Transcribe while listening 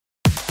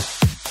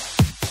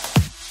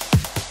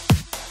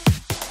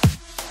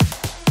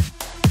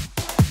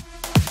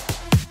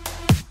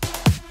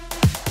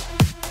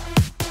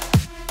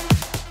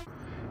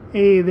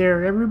Hey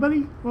there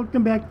everybody,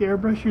 welcome back to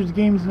Airbrusher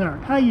Games and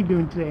Art. How you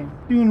doing today?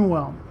 Doing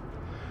well.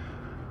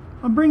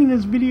 I'm bringing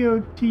this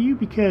video to you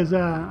because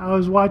I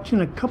was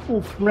watching a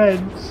couple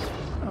threads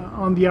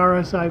on the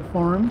RSI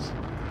forums,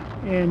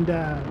 and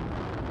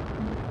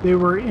they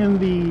were in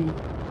the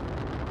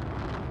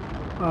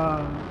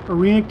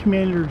Arena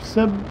Commander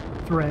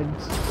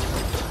sub-threads,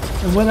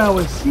 and what I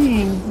was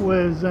seeing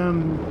was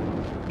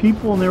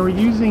people, and they were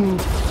using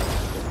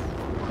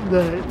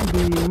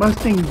the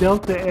Mustang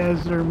Delta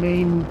as their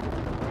main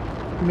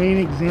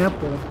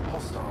example.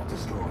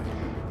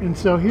 And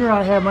so here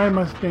I have my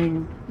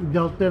Mustang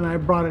Delta, and I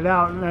brought it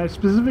out, and I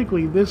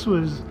specifically,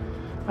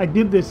 I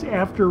did this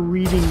after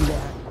reading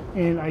that,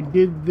 and I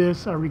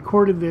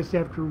recorded this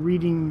after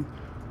reading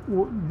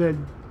the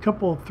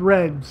couple of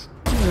threads,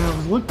 and I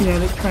was looking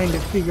at it trying to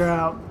figure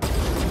out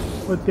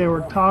what they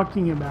were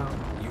talking about.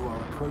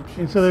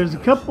 And so there's a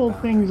couple of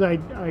things I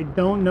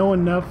don't know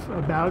enough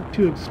about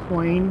to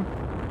explain,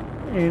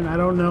 and I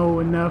don't know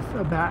enough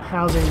about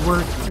how they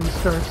work in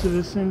Star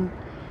Citizen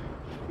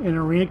and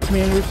Arena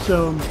Commander,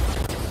 so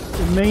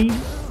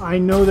I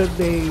know that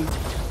they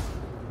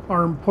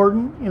are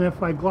important, and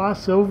if I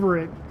gloss over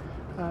it,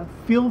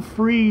 feel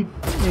free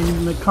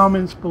in the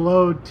comments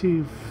below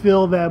to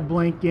fill that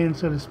blank in,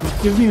 so to speak.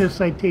 Give me the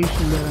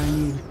citation that I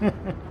need.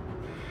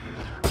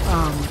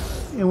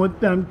 And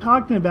what I'm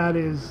talking about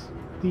is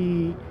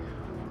the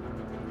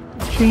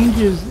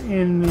changes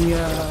in the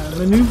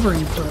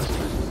maneuvering thrusters.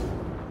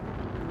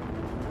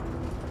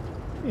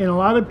 And a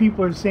lot of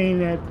people are saying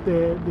that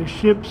the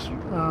ships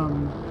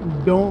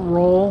don't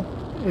roll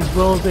as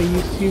well as they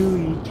used to.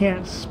 You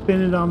can't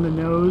spin it on the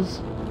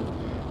nose.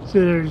 So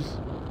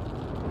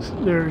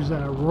there's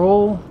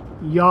roll,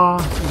 yaw,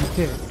 and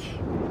pitch.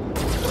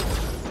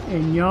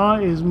 And yaw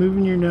is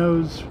moving your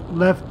nose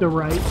left to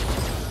right.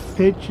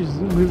 Pitch is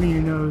moving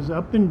your nose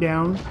up and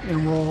down,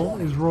 and roll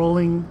is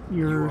rolling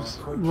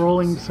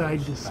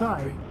side to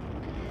side.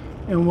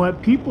 And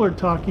what people are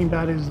talking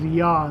about is the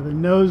yaw, the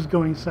nose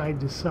going side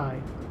to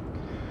side.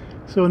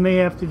 So when they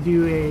have to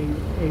do a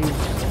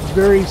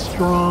very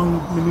strong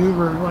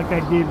maneuver, like I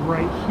did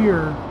right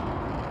here,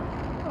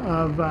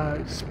 of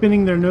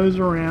spinning their nose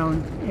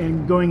around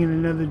and going in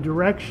another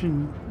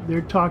direction,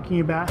 they're talking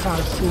about how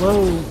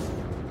slow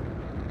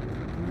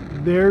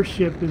their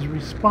ship is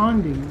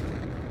responding.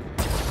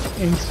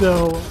 And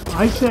so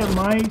I set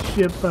my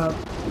ship up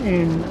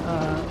in,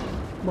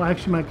 well,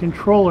 actually my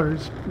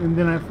controllers, and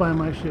then I fly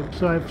my ship.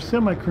 So I've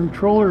set my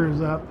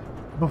controllers up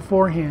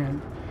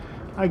beforehand.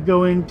 I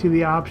go into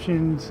the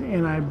options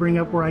and I bring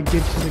up where I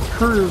get to the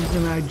curves,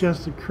 and I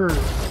adjust the curve.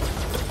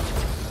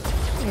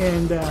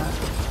 And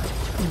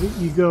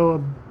you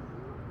go,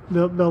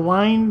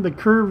 the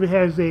curve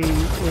has a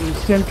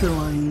center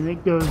line, and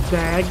it goes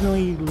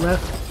diagonally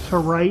left to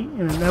right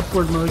in an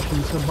upward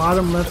motion. So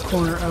bottom left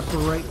corner, upper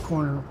right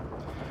corner.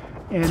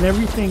 And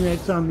everything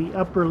that's on the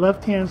upper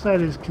left-hand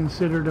side is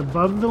considered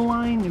above the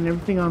line, and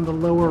everything on the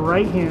lower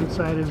right-hand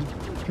side is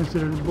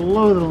considered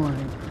below the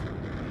line.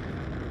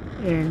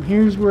 And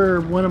here's where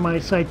one of my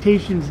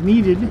citations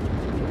needed.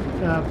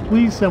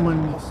 Please,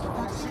 someone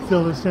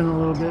fill this in a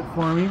little bit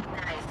for me.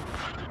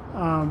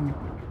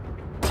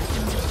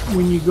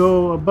 When you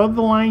go above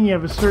the line, you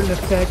have a certain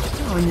effect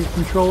on your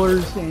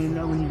controllers, and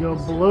when you go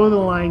below the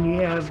line,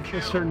 you have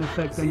a certain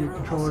effect on your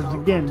controllers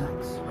again.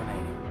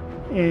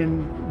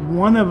 And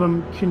one of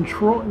them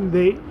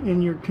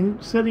and you're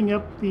setting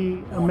up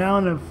the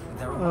amount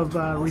of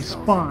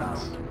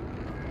response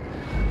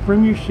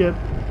from your ship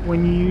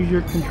when you use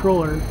your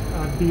controller,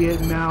 be it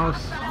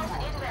mouse,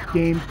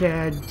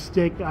 gamepad,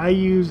 stick. I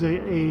use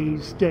a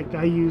stick.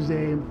 I use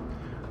a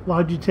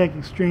Logitech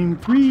Extreme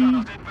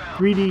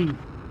 3D,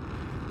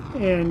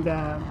 and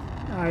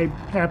I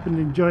happen to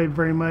enjoy it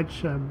very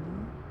much.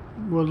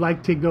 Would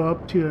like to go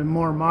up to a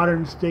more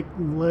modern stick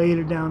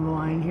later down the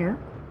line here.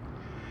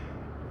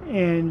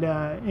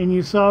 And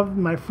you saw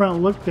my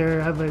front look there.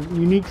 I have a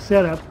unique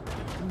setup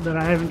that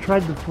I haven't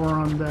tried before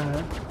on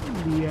the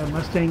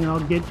Mustang, and I'll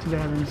get to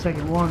that in a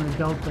second, on the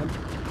Delta.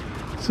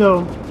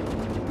 So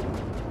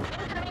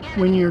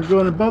when you're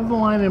going above the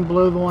line and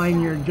below the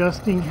line, you're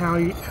adjusting how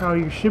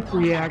your ship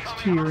reacts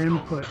to your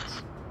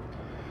inputs.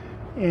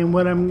 And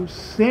what I'm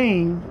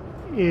saying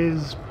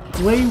is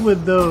play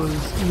with those.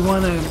 You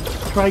want to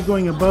try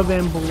going above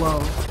and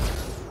below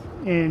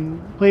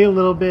and play a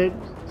little bit,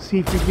 see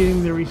if you're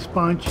getting the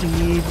response you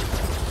need,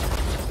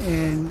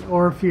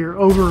 or if you're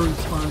over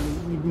responding.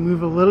 You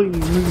move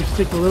your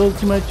stick a little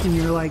too much, and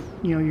you're like,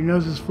 your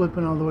nose is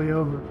flipping all the way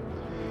over.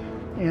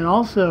 And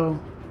also,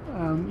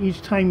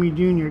 each time you're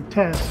doing your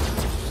test,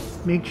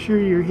 make sure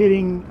you're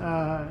hitting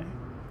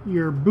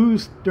your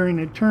boost during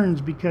the turns,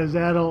 because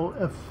that'll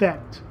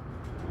affect,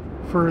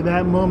 for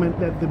that moment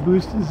that the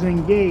boost is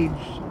engaged,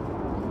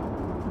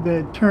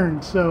 the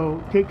turn.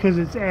 So because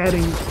it's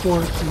adding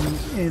force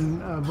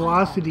and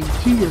velocity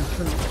to your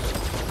turn.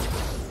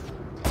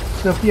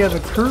 So if you have a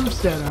curve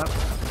set up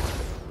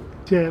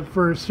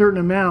for a certain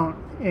amount,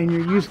 and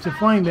you're used to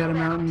flying that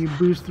amount, and you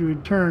boost through a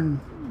turn,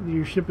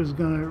 your ship is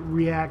going to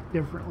react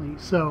differently.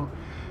 So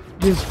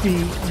just be,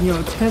 you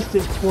know, test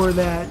it for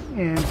that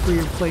and for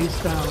your play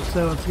style.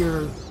 So if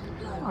you're,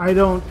 I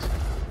don't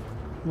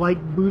like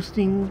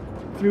boosting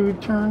through a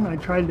turn. I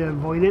try to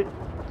avoid it.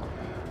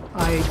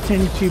 I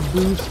tend to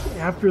boost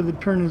after the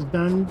turn is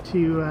done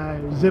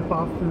to zip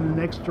off in the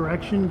next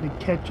direction to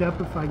catch up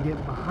if I get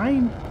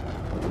behind.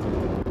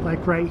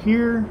 Like right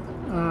here,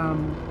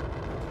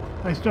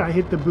 I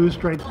hit the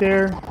boost right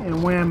there,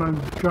 and wham, I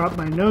dropped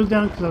my nose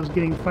down because I was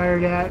getting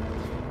fired at.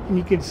 And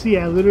you can see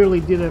I literally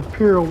did a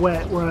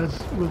pirouette where I was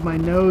with my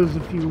nose,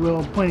 if you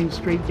will, pointing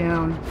straight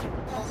down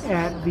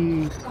at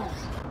the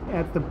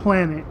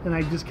planet, and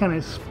I just kind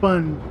of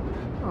spun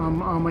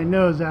on my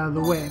nose out of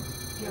the way.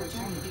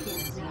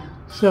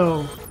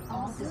 So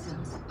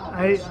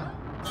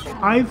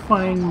I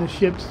find the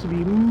ships to be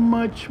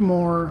much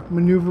more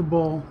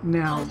maneuverable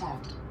now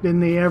than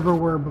they ever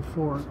were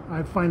before.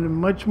 I find them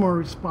much more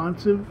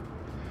responsive.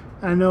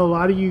 I know a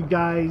lot of you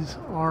guys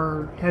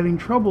are having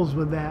troubles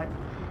with that,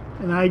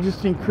 and I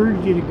just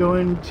encourage you to go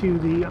into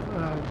the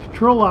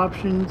control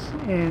options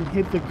and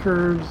hit the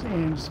curves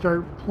and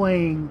start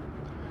playing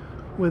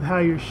with how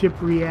your ship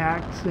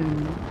reacts.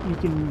 And you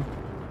can,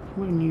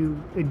 when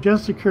you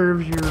adjust the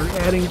curves, you're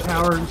adding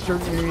power in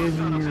certain areas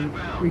and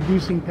you're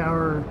reducing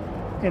power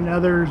in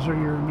others, or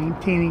you're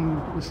maintaining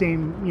the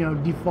same, you know,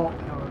 default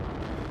power,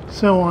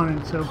 so on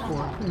and so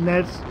forth.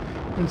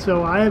 And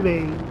so I have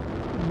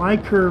my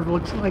curve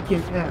looks like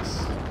an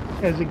S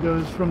as it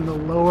goes from the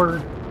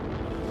lower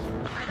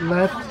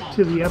left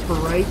to the upper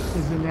right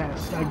is an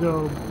S. I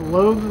go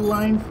below the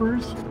line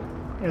first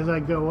as I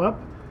go up,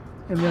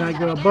 and then I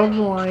go above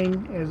the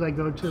line as I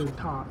go to the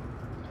top.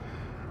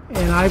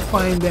 And I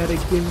find that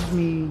it gives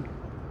me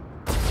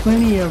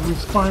plenty of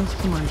response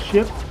to my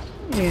ship,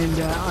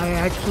 and I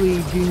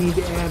actually do need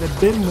to add a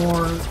bit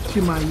more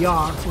to my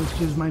yaw,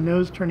 which is my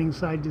nose turning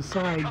side to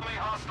side,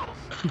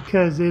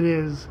 because it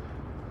is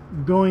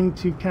going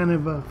to kind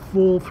of a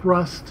full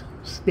thrust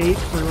state,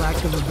 for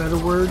lack of a better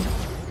word,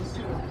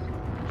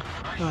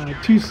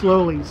 too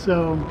slowly.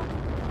 So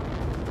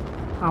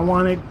I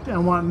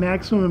want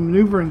maximum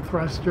maneuvering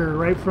thruster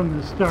right from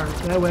the start.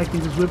 That way I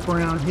can just whip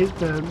around, hit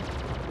the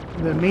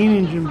main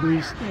engine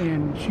boost,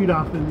 and shoot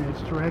off in the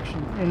next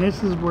direction. And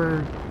this is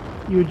where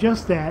you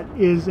adjust that,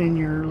 is in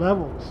your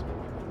levels.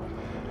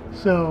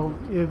 So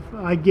if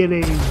I get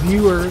a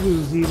viewer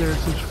who's either a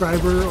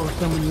subscriber or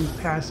someone who's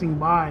passing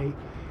by,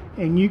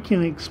 and you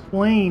can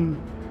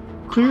explain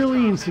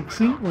clearly and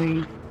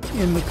succinctly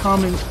in the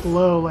comments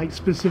below, like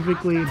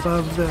specifically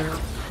above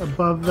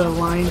the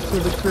lines for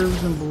the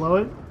curves and below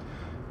it,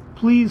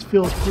 please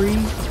feel free,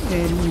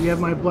 and you have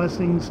my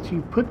blessings,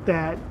 to put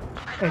that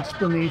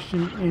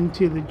explanation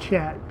into the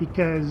chat,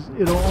 because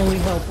it'll only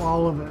help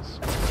all of us.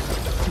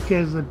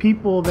 Because the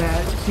people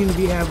that seem to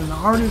be having the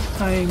hardest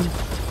time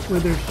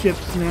with their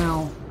ships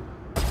now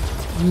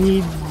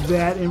need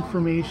that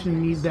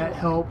information, need that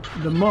help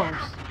the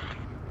most.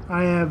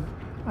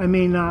 I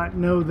may not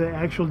know the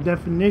actual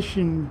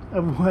definition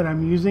of what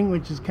I'm using,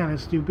 which is kind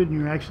of stupid, and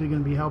you're actually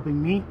going to be helping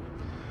me.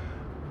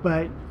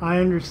 But I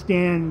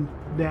understand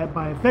that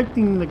by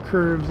affecting the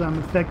curves, I'm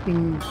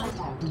affecting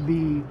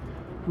the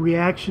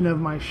reaction of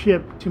my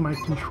ship to my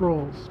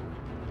controls.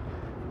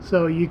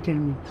 So you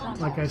can,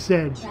 like I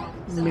said,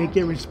 make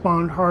it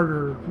respond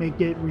harder,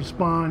 make it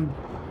respond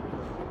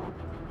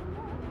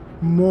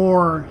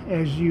more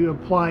as you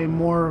apply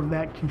more of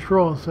that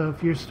control. So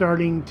if you're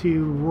starting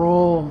to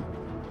roll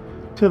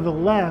to the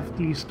left,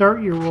 you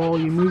start your roll,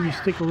 you move your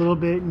stick a little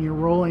bit and you're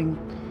rolling,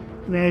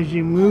 and as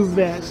you move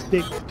that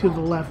stick to the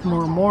left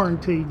more and more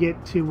until you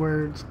get to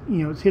where it's, you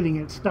know, it's hitting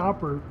its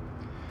stopper,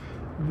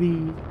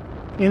 the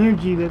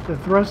energy that the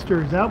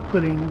thruster is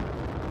outputting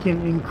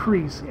can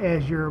increase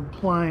as you're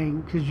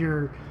applying, because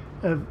you're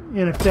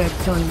in effect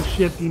telling the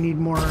ship you need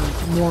more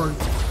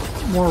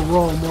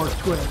roll, more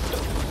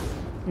twist.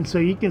 And so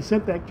you can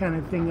set that kind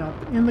of thing up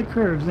in the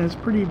curves, and it's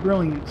pretty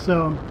brilliant.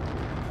 So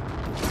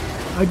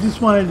I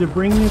just wanted to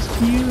bring this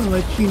to you and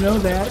let you know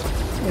that,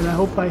 and I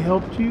hope I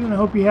helped you, and I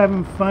hope you're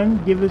having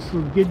fun. Give us a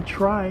good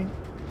try.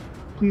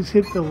 Please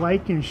hit the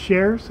like and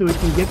share so we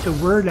can get the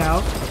word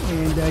out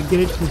and get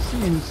it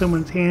in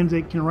someone's hands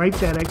that can write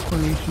that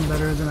explanation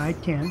better than I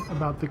can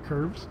about the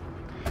curves.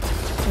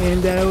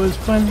 And it was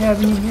fun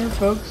having you here,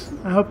 folks.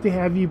 I hope to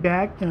have you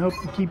back and hope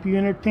to keep you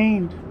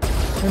entertained.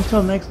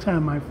 Until next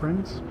time, my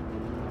friends.